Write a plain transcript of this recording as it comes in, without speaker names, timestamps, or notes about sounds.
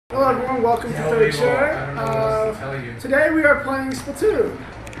Hello everyone, welcome to Third Chair. Today we are playing Splatoon.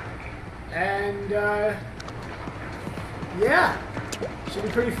 And, yeah, should be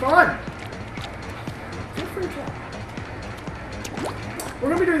pretty fun. We're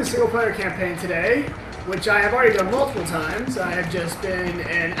going to be doing the single-player campaign today, which I have already done multiple times. I have just been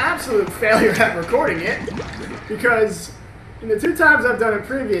an absolute failure at recording it, because in the 2 times I've done it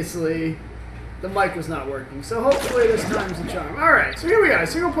previously, the mic was not working, so hopefully this time's the charm. Alright, so here we are,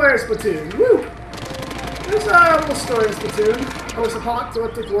 single-player Splatoon. Woo! There's a little story in Splatoon.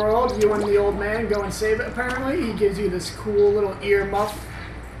 Post-apocalyptic world, you and the old man go and save it, apparently. He gives you this cool little ear muff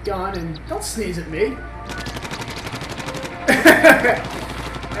gun, and don't sneeze at me.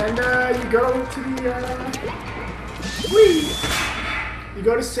 And, you go to the, whee! You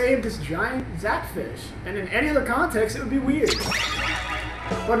go to save this giant Zapfish, and in any other context, it would be weird.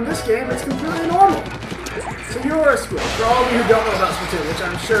 But in this game, it's completely normal. So you're a squid. For all of you who don't know about Splatoon, which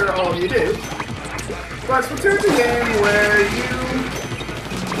I'm sure all of you do. But Splatoon's a game where you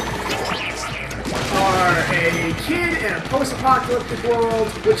are a kid in a post-apocalyptic world,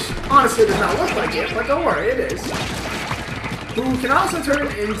 which honestly does not look like it, but don't worry, it is. Who can also turn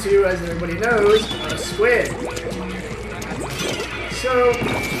into, as everybody knows, a squid. So, a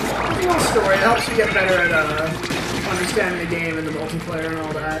little story. It helps you get better at understanding the game and the multiplayer and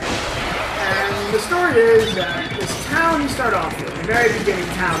all that. And the story is that this town you start off with, the very beginning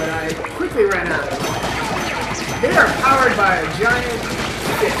town that I quickly ran out of, they are powered by a giant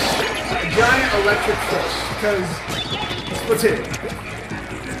fish. A giant electric fish. Because Splatoon.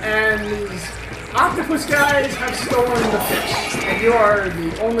 And these octopus guys have stolen the fish. And you are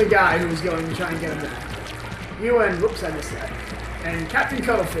the only guy who is going to try and get them back. You and, whoops, I missed that. And Captain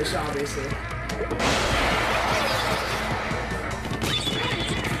Cuttlefish, obviously.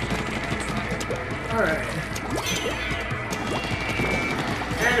 Alright.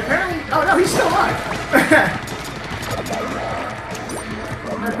 And apparently... Oh, no, he's still alive!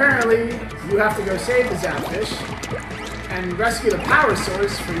 Apparently, you have to go save the Zapfish and rescue the power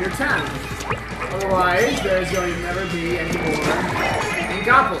source for your town. Otherwise, there's going to never be any more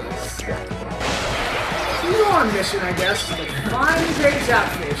Ingopolis. So you go on a mission, I guess, to find the great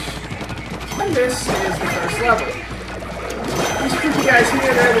Zapfish. And this is the first level. These creepy guys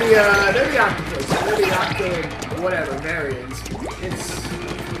here, they're the octopus. They're the octo whatever variants. It's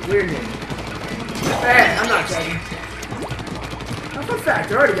weird name. Hey, I'm not judging. Now, fun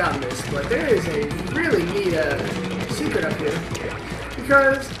fact, I already got this, but there is a really neat secret up here.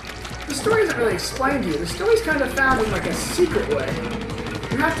 Because the story isn't really explained to you. The story's kind of found in like a secret way.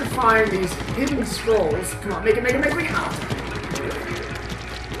 You have to find these hidden scrolls. Come on, make it. Oh.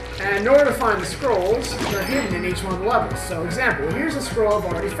 And in order to find the scrolls, they're hidden in each one of the levels. So, example, here's a scroll I've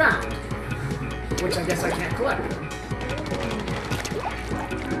already found, which I guess I can't collect.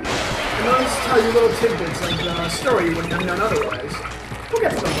 And those tell you little tidbits of the story you wouldn't have known otherwise. We'll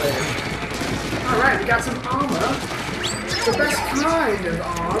get to them later. Alright, we got some armor. The best kind of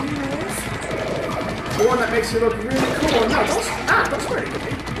armor. The one that makes you look really cool. No, don't swear to me.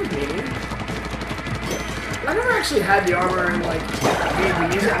 I never actually had the armor and like being to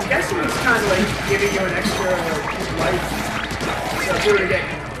use it. I'm guessing it's kind of like giving you an extra life. So if you were to get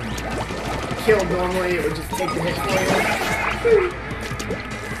killed normally, it would just take the hit for you.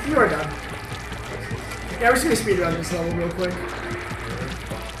 You are done. Yeah, we're just gonna speed around this level real quick.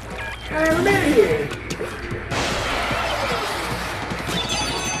 And we made it here.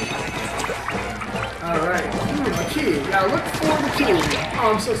 Alright. A key. Gotta look for the key.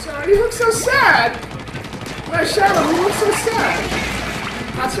 Oh, I'm so sorry. You look so sad. My Shadow, he looks so sad.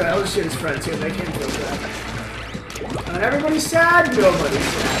 That's right, I'll just shoot his friends here. They can't feel sad. And everybody's sad, nobody's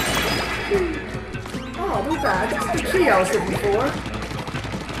sad. Oh, look at that. That's the key I was looking for.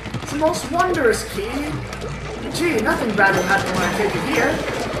 It's the most wondrous key. Gee, nothing bad will happen when I take it here.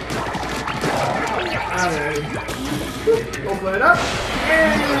 Alright. Open it up.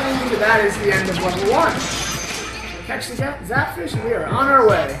 And that is the end of level 1. Catch the Zapfish, and we are on our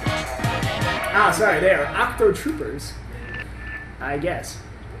way. Ah, sorry, they are Octo Troopers. I guess.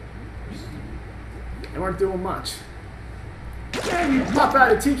 They weren't doing much. And pop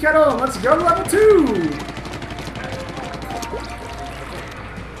out a tea kettle and let's go to level 2!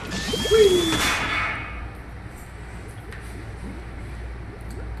 Whee!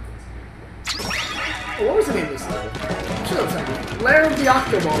 Oh, what was the name of this level? I'm sure it'll tell you. Lair of the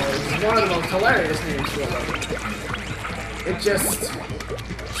Octoballers is one of the most hilarious names for a level. It just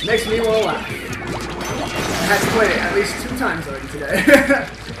makes me want to laugh. I had to play it at least 2 times already today.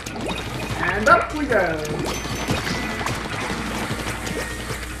 And up we go.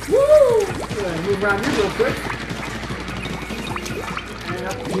 Woo! Gonna move around here real quick. And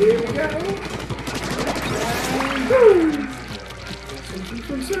up Here we go. And boom!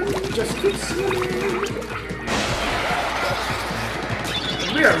 Just keep swimming.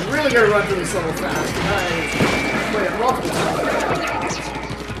 We are really going to run through this level fast. I played it multiple times.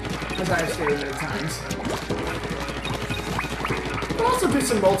 As I have stated many times. We'll also do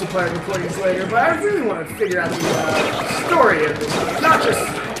some multiplayer recordings later, but I really want to figure out the story of this game. Not just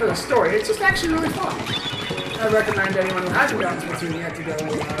for the story, it's just actually really fun. I recommend anyone who hasn't gotten Splatoon yet to go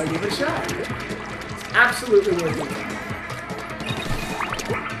give it a shot. It's absolutely worth it.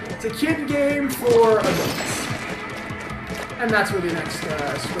 It's a kid game for adults. And that's where the next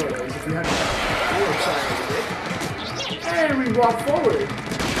story is, if you haven't gotten real excited with it. And we walk forward.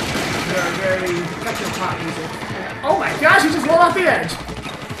 There are very techno-pop music. And, oh my gosh, he just rolled off the edge!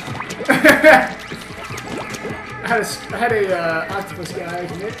 I had a octopus guy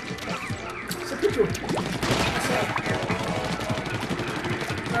commit. It's a picture.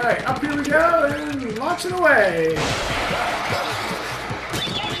 Alright, up here we go, and launching away!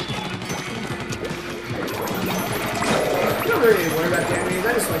 I don't really worry about the enemies, I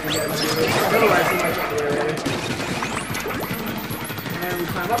just like the guys do this. Otherwise, we might get away. And we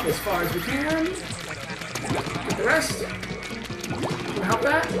climb up as far as we can. Get the rest. Can I help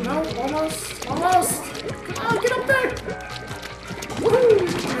that? No? Almost? Almost! Oh, get up there! Woohoo!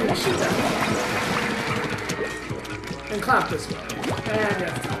 I'm gonna shoot that one. And climb this way. And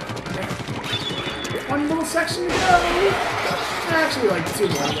okay. One little section to go! Actually, like 2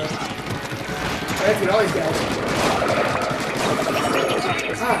 more though. I have to get all these guys.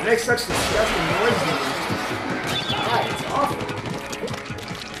 Ah, it makes such disgusting noise. Ah, it's awful.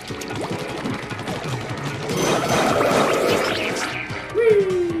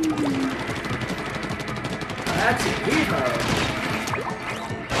 Whee! That's a hero.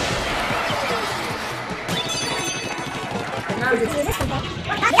 Now we get to this one.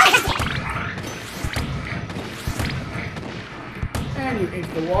 And you ink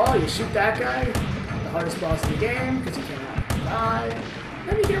the wall, you shoot that guy. The hardest boss in the game, because you cannot die.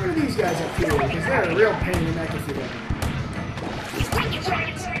 Let me get rid of these guys up here, because they're a real pain in the neck if you don't.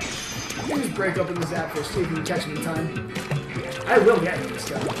 You just break open the Zapfish, see if you can catch him in time. I will get him this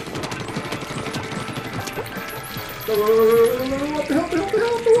time. Up the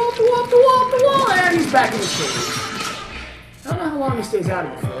wall, and he's back in the cage. I don't know how long he stays out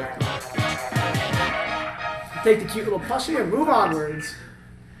of it for. Take the cute little plushie and move onwards.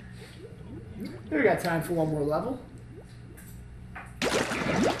 We got time for one more level.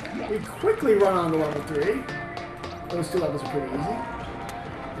 We quickly run on to level 3. Those 2 levels are pretty easy.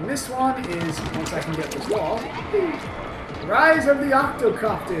 And this one is, once I can get this wall, Rise of the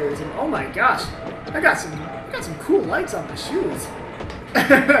Octocopters. And oh my gosh, I got some cool lights on my shoes.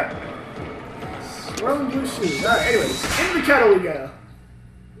 Swirling blue shoes. Alright, anyways, into the kettle we go.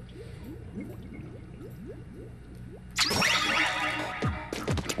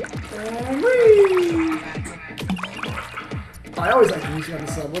 And whee! I always like the music on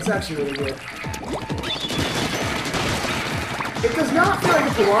this level. It's actually really good. It does not feel like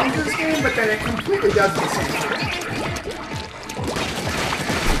it belongs to this game, but then it completely does the same thing.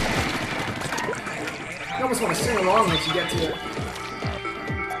 You almost want to sing along once you get to it.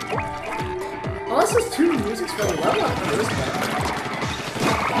 Unless there's 2 musics for the level, I don't know this part.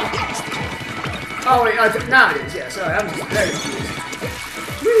 Oh wait, now it is, yeah, sorry, I'm just very confused.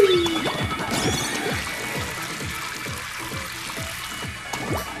 Whee!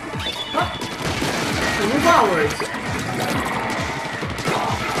 Up! And move onwards.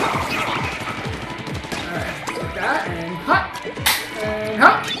 Alright, like that, and hop! And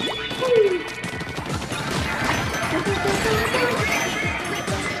hop! Whee!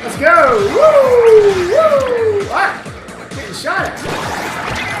 Let's go! Woo! Woo! Alright! Getting shot at.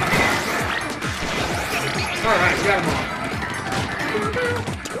 Alright, we got them all.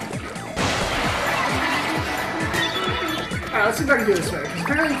 Alright, let's see if I can do this way. Because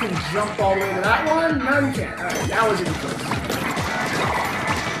apparently you can jump all the way to that one. No, you can't. Alright, that was even close.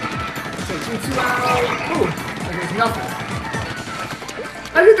 Take you 2 out. Ooh, like there's nothing.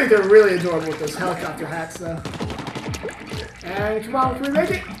 I do think they're really adorable with those helicopter hats, though. And come on, can we make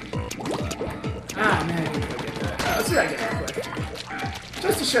it? Ah, man, I didn't quite get that. Let's see if I get that quick.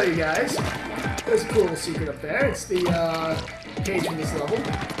 Just to show you guys, there's a cool little secret up there. It's the page from this level.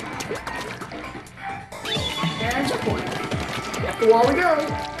 And checkpoint. Up the wall we go.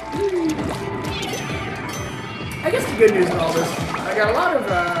 Woo. I guess the good news in all this, I got a lot of,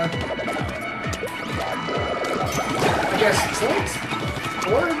 I guess, points?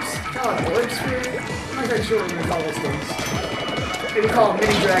 Orbs? Kind of like orb sphere? I'm not quite sure what we're going to call those things. Maybe call them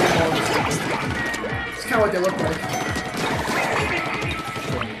mini Dragon Balls. It's kind of what they look like.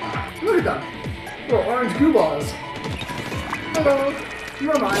 at them. Little orange goo balls. Hello,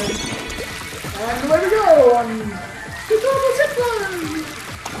 you are mine. And away we go on the global zip line.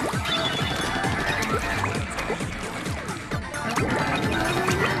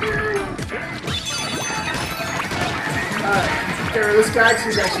 Alright, get rid of this guy because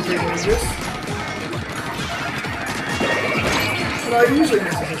he's actually pretty dangerous. Well, he usually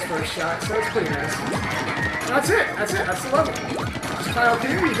misses his first shot, so it's pretty nice. That's it. That's the level. Just climb up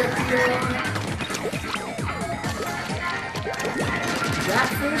here, you get the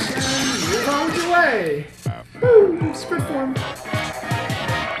Jackfish and move on with your way. Woo! Squid form.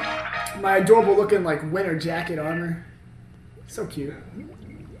 My adorable looking like winter jacket armor. So cute.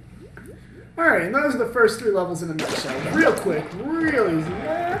 Alright, and those are the first 3 levels in a nutshell. Real quick, real easy.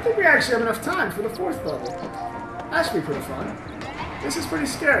 I think we actually have enough time for the 4th level. That should be pretty fun. This is pretty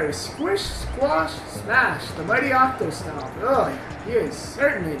scary. Squish, squash, smash. The mighty Octostomp. Ugh, he is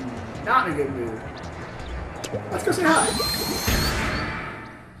certainly not in a good mood. Let's go say hi.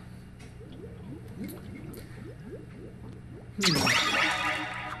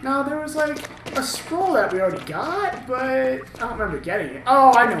 Now, there was like a scroll that we already got, but I don't remember getting it.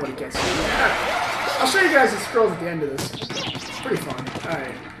 Oh, I know what it gets you. Yeah. I'll show you guys the scrolls at the end of this. It's pretty fun.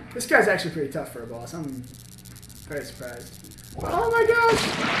 Alright. This guy's actually pretty tough for a boss. I'm very surprised. Oh my gosh!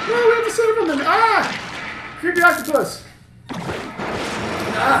 No, we have to save him then! Ah! Creepy octopus!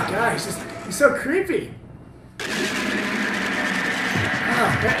 Ah, guys, he's so creepy. Oh,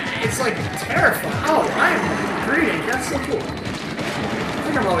 it's like terrifying. Oh, I am breeding. That's so cool. I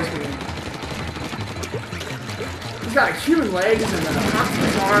think I'm always breeding. He's got human legs and an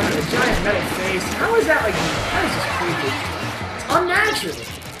octopus arm and a giant metal face. How is that like? That is just creepy. It's unnatural.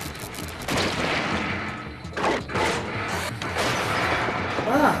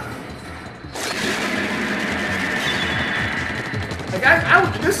 Ah. Like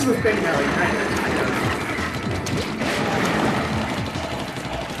this is the thing that like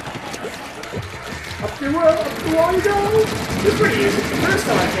up the wall you go. It's pretty easy. The first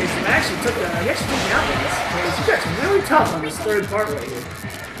time I faced him, he actually took me out once. Because he gets really tough on this 3rd part right here.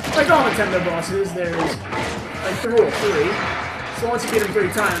 Like all Nintendo bosses, there's like the rule of 3. So once you beat him 3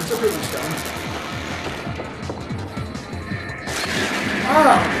 times, they're pretty much done.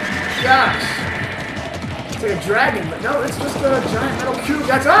 Oh gosh. It's like a dragon, but no, it's just a giant metal cube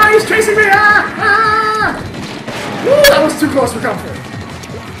that's he's chasing me! Woo, that was too close for comfort.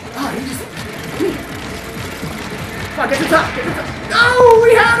 Oh, he just come on, get to the top, get to the top. No,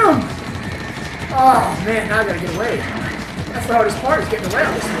 we had him! Oh man, now I gotta get away. That's the hardest part, is getting away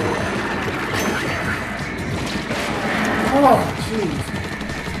on this thing. Oh, jeez.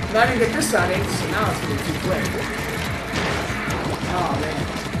 Now I didn't get this side, so now it's gonna be too quick. Oh man.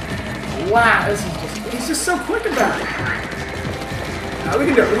 Wow, this is just, he's just so quick about it. No, we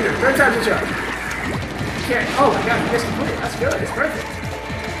can do it, 3rd time's a charm. Can't, oh my god, he gets complete. That's good, it's perfect.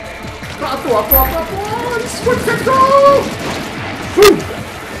 Up. Squid, let's go! Whew.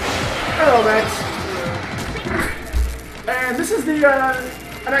 Hello, Max. And this is the, I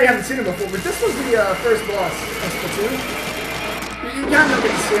know you haven't seen him before, but this was the first boss of Splatoon. You kind of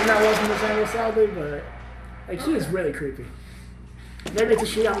get to see him that well from this angle, sadly, but like, he is really creepy. Maybe it's a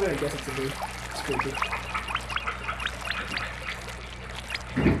she, I'm gonna guess it's a he. It's creepy.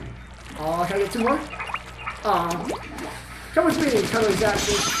 Oh, can I get 2 more? Aw. Come with me, cuddly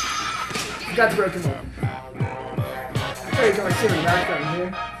Zaxxy. You got the broken one. There you go, like, see in the background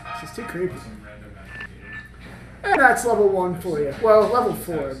here. This is too creepy. And that's level 1 for you. Well, level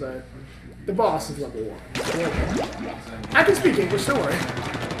 4, but the boss is level 1. I can speak English, don't worry.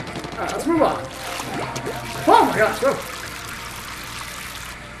 Alright, let's move on. Oh my gosh, go!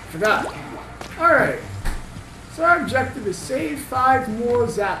 Forgot. Alright. So our objective is save 5 more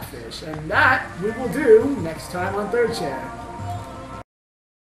Zapfish, and that we will do next time on 3rd Chair.